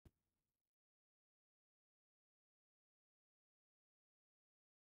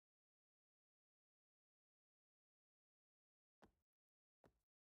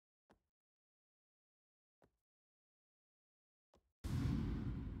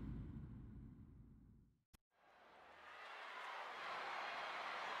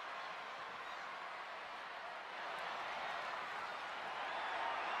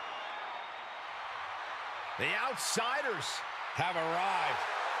The outsiders have arrived.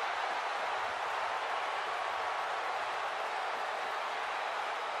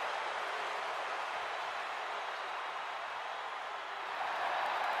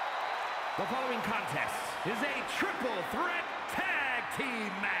 The following contest is a triple threat tag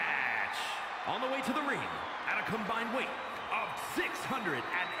team match. On the way to the ring at a combined weight of 608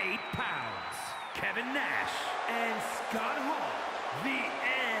 pounds, Kevin Nash and Scott Hall, the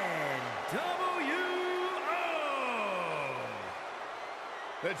NWO.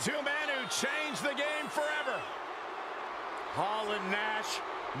 The two men who changed the game forever. Hall and Nash,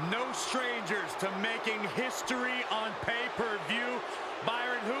 no strangers to making history on pay-per-view.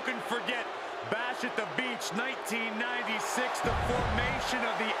 Byron, who can forget Bash at the Beach 1996, the formation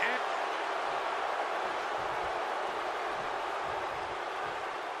of the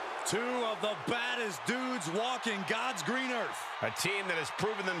two of the baddest dudes walking God's green earth. A team that has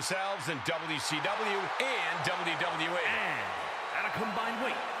proven themselves in WCW and WWE. And at a combined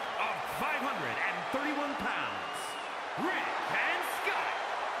weight of 531 pounds, Rick and Scott,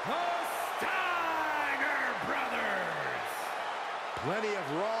 the Steiner brothers. Plenty of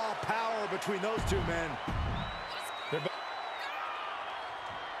raw power between those two men.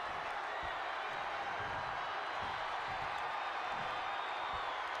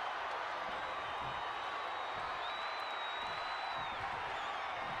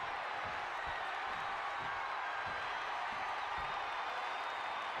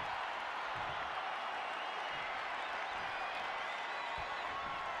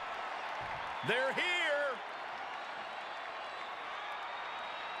 They're here.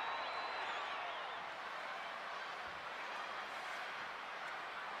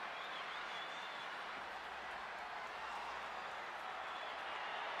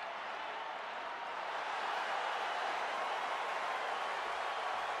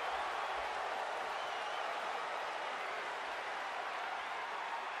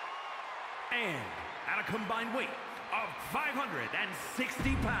 And at a combined weight of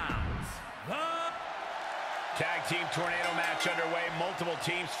 560 pounds, the Tag team tornado match underway. Multiple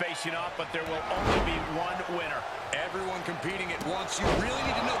teams facing off, but there will only be one winner. Everyone competing at once. You really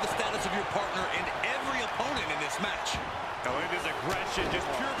need to know the status of your partner and every opponent in this match. Oh, it is aggression, just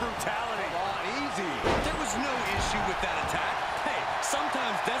pure brutality. Come on, easy. There was no issue with that attack. Hey,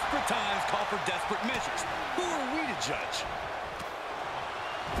 sometimes desperate times call for desperate measures. Who are we to judge?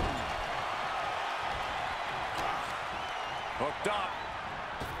 Hooked up.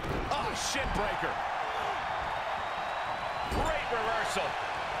 Oh, shin breaker. Great reversal.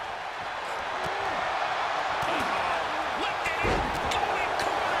 Lifted it. Going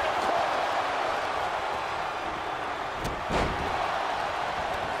corner to corner.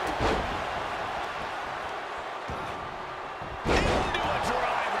 Into a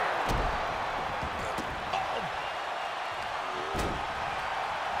driver. Oh.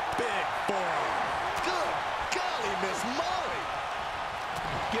 Big forearm. Good golly, Miss Molly.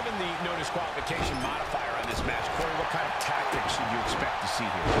 Given the no disqualification modifier on this match, Corey, what kind of tactics should you expect to see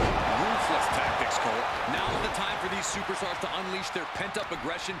here? Ruthless tactics, Cole. Now is the time for these superstars to unleash their pent-up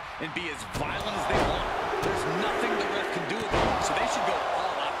aggression and be as violent as they want. There's nothing the ref can do about it, so they should go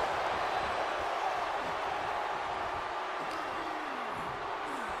all out.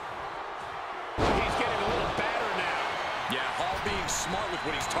 He's getting a little battered now. Yeah, Hall being smart with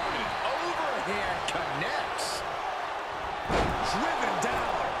what he's targeted. Overhand connects. Driven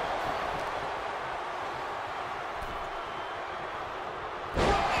down.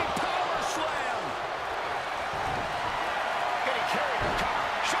 Running power slam. Getting carried or caught.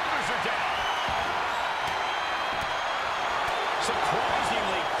 Shoulders are down.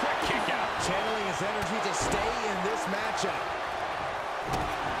 Surprisingly quick kick out. Channeling his energy to stay in this matchup.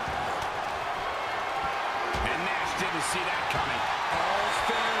 And Nash didn't see that coming. All's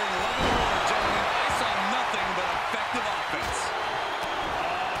fair in love and war, gentlemen. I saw nothing but effective offense.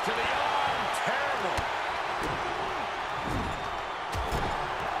 To the arm. Terrible.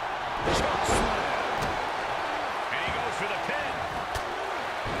 Choke slam. And he goes for the pin.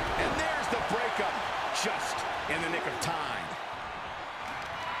 And there's the breakup. Just in the nick of time.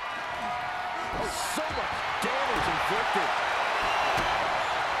 Oh, so much damage inflicted.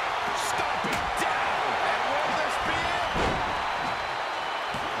 Stomping down. And will this be it?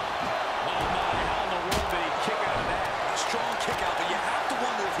 Oh, my. How in the world did he kick out of that? Strong kick out, but you have to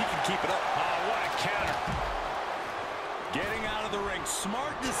wonder if he can keep it up. Oh, what a counter. Getting out of the ring.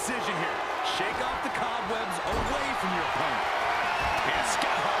 Smart decision here. Shake off the cobwebs away from your opponent. And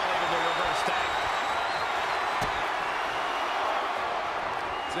Scott Hall able to reverse that.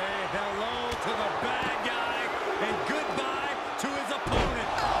 Say hello to the bad guy and goodbye to his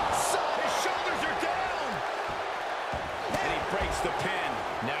opponent. His shoulders are down.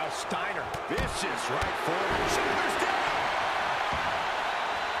 Now Steiner. Vicious right forward. Shoulders down.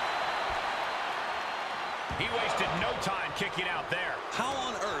 He wasted no time kicking out there. How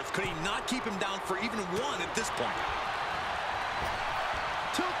on earth could he not keep him down for even one at this point?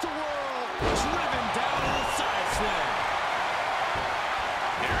 Tilt-a-whirl. Driven down in a side slam.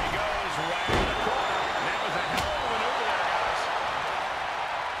 There he goes, right in the corner. That was a hell of a maneuver there, guys.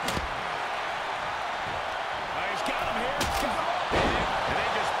 He's got him here. And they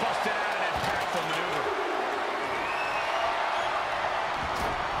just busted out an impactful maneuver.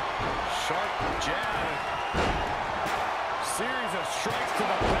 Sharp jab. Series of strikes to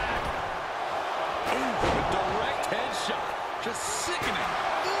the back. Ooh, a direct headshot. Just sickening.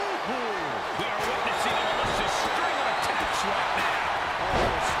 We are witnessing a malicious string of attacks right now.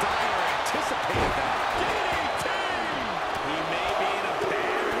 Oh, Steiner anticipated that. DDT! He may be in a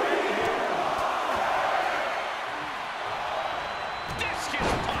bad way here.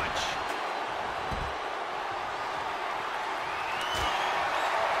 Discus punch.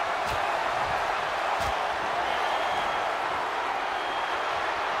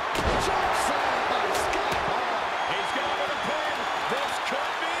 Jump slam by Scott Hall. He's going to the pin. This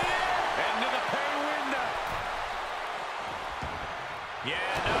could be it. Into the pay window.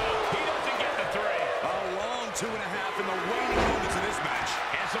 Yeah, no, he doesn't get the three. A long 2.5 in the waning moments of this match.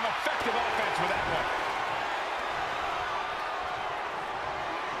 And some effective offense with that one.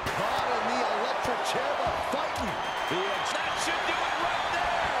 Caught in the electric chair, but fighting. That should do it right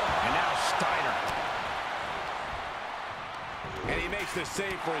there. And now Steiner. And he makes the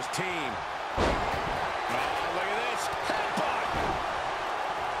save for his team. Oh, look at this. Headbutt.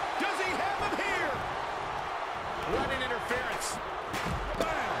 Does he have him here? Running interference.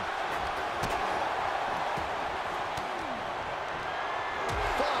 Bam.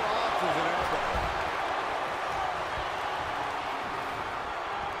 Fought off with an elbow.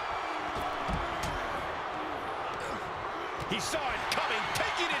 He saw it coming,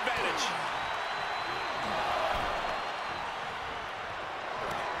 taking advantage.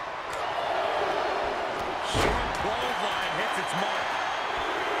 Short clothesline hits its mark.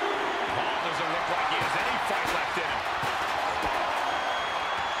 Hall doesn't look like he has any fight left in him.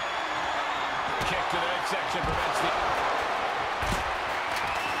 Kick to the midsection prevents the...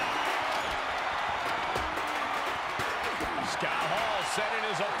 Scott Hall setting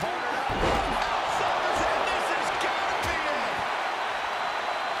his opponent up. This has got to be it.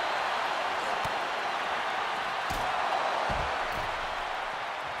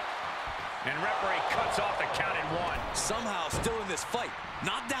 And referee cuts off the count in one. Somehow still in this fight.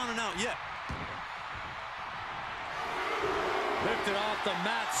 Not down and out yet. Lifted off the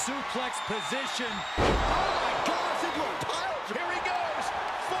mat, suplex position. Oh, my gosh, into a pile. Here he goes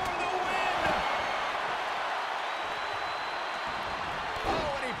for the win.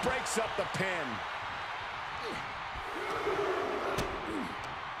 Oh, and he breaks up the pin.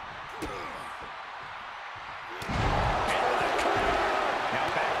 Into the cover. Now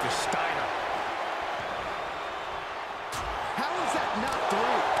back to Steiner. How is that not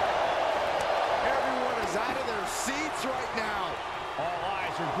through? Everyone is out of their seats right now. All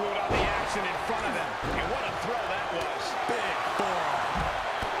eyes are glued on the action in front of them. And what a throw that was. Big forearm.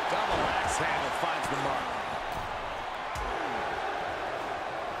 Double axe handle finds the mark.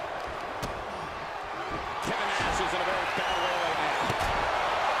 Kevin Nash is in a very bad way right now.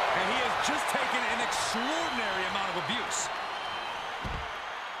 And he has just taken an extraordinary amount of abuse.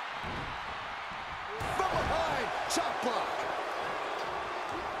 From behind, chop block.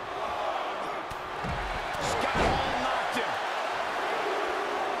 Scott Hall knocked him.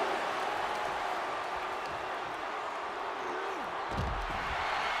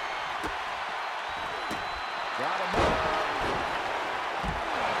 Got him up.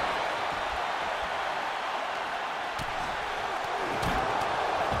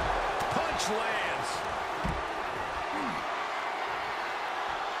 Punch lands.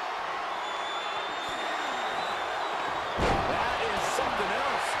 That is something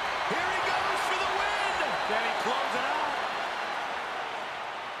else. Here he goes for the win. Then he closes it out.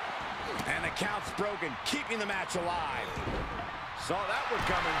 And the count's broken, keeping the match alive. Saw that one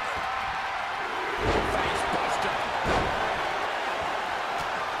coming. Face buster.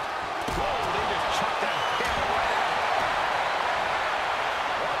 Whoa, they just chucked that pin right out.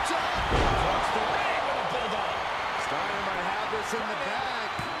 Watch out. Across the ring with a bulldog. Steiner might have this in the bag.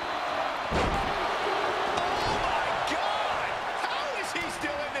 Oh, my God. How is he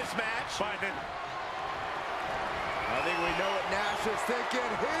still in this match? Find it. I think we know what Nash is thinking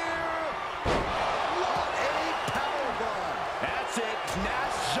here. What a powerbomb. That's it.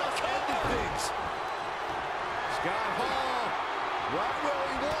 Nash just ended things. Scott Hall Right where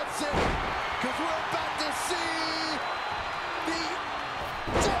he wants it, because we're about to see the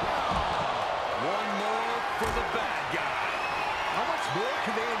down. One more for the bad guy. How much more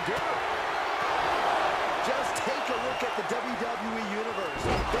can they endure? Just take a look at the WWE Universe.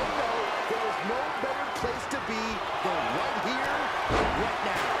 They know there is no better place to be than right here, right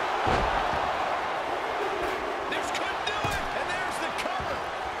now. This could do it, and there's the cover.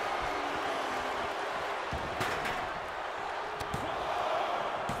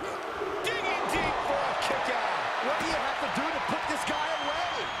 Digging deep for a kick out. What do you have to do to put this guy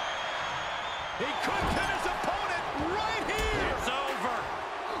away? He could pin his opponent right here. It's over.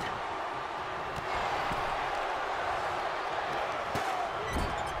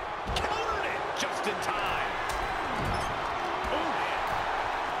 Countered it just in time. Oh, man.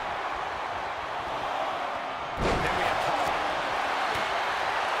 Then we have Paul.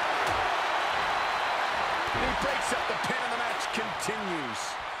 He breaks up the pin and the match continues.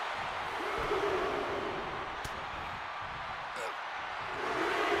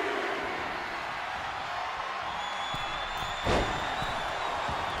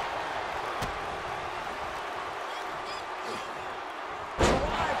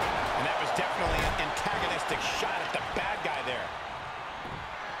 And that was definitely an antagonistic shot at the bad guy there.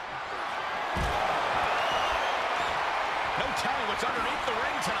 No telling what's underneath the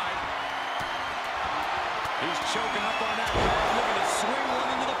ring tonight. He's choking up on that leg, looking to swing one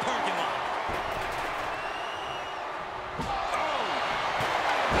into the parking lot.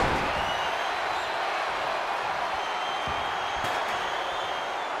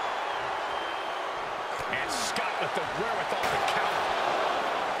 And Scott with the wherewithal to counter.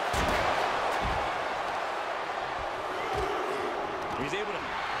 He's able to...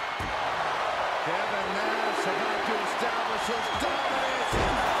 Kevin Nash about to establish his dominance.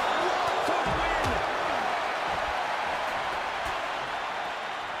 One for the win.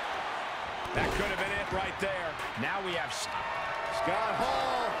 That could have been it right there. Now we have Scott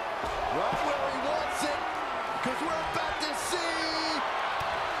Hall, right where he wants it, because we're about to see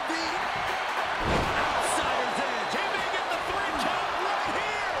the outsider's edge. He may get the 3 count right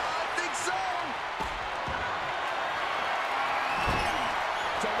here. I think so.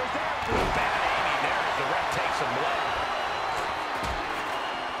 So was that bad aiming there as the ref takes some blood.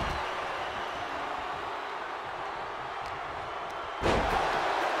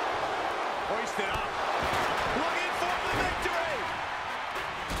 Hoisted up. Looking for the victory.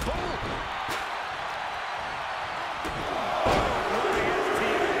 Boom.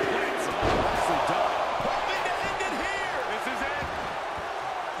 Nicely done. Hoping to end it here. This is it.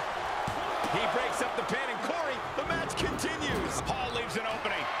 He breaks up the pin, and Corey, the match continues. Hall leaves an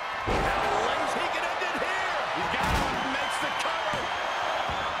opening. Now believes he can end it here. He's got one, makes the cover.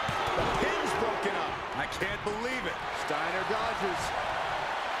 The pin's broken up. I can't believe it. Steiner dodges.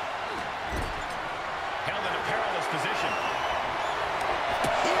 Held in a perilous position.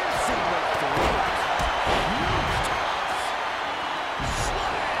 Piercing with the right. Huge toss.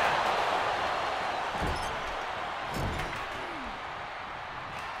 Slam.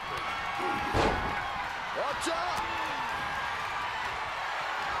 Watch out.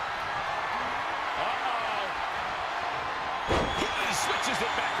 Uh-oh. He switches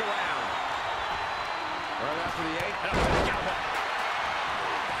it back around. Right after the 8. And a back elbow.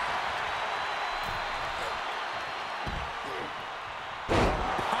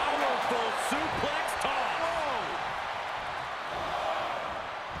 Powerful suplex toss.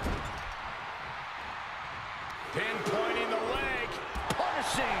 Pinpointing the leg.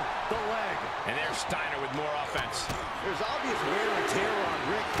 Punishing the leg. And there's Steiner with more offense. There's obvious wear and tear on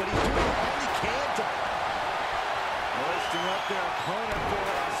Rick, but he's doing all he can to hoisting up their opponent for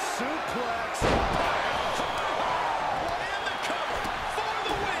a suplex. And the cover for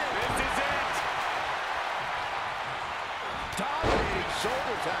the win. This is it. Dominating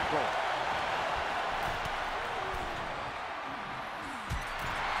shoulder tackle.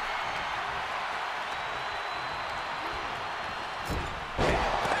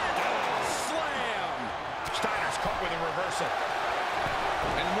 Slam. Steiner's caught with a reversal.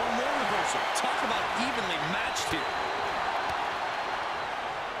 And one more reversal. Talk about evenly matched here.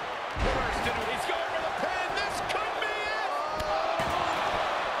 He's going for the pin. This could be it.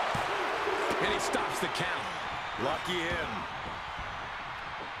 And he stops the count. Lucky him.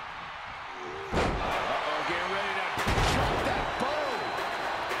 Uh-oh, getting ready to Drop that bow.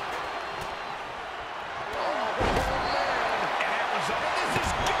 Oh, man. And that was all. This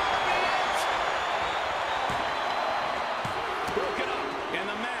is gonna be it. Broken up, and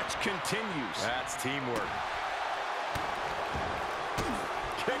the match continues. That's teamwork.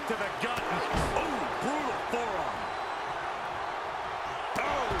 Kick to the gut. Oh, brutal forearm.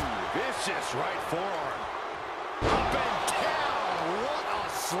 vicious right forearm. Up and down. What a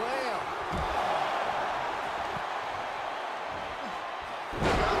slam.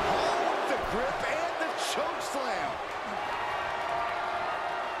 With the grip and the choke slam.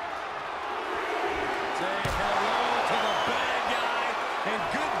 Say hello to the bad guy and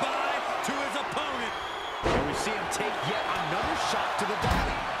goodbye to his opponent. And we see him take yet another shot to the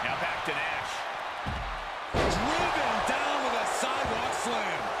body. Now back to Nash. Driven down with a sidewalk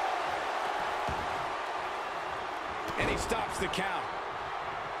slam. And he stops the count.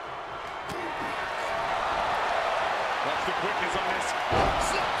 Watch the quickness on this.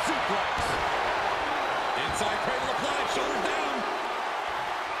 Slap suplex. Inside cradle applied, shoulders down.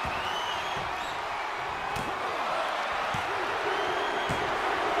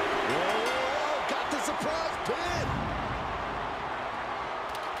 Whoa, got the surprise pin.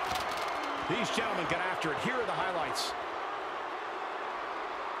 These gentlemen got after it. Here are the highlights.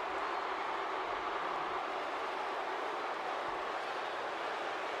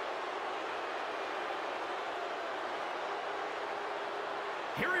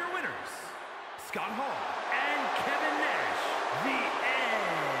 Here are your winners, Scott Hall and Kevin Nash, the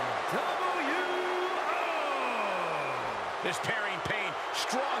NWO. This pairing paid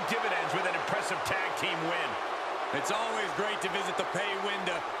strong dividends with an impressive tag team win. It's always great to visit the pay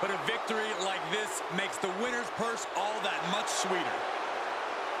window, but a victory like this makes the winner's purse all that much sweeter.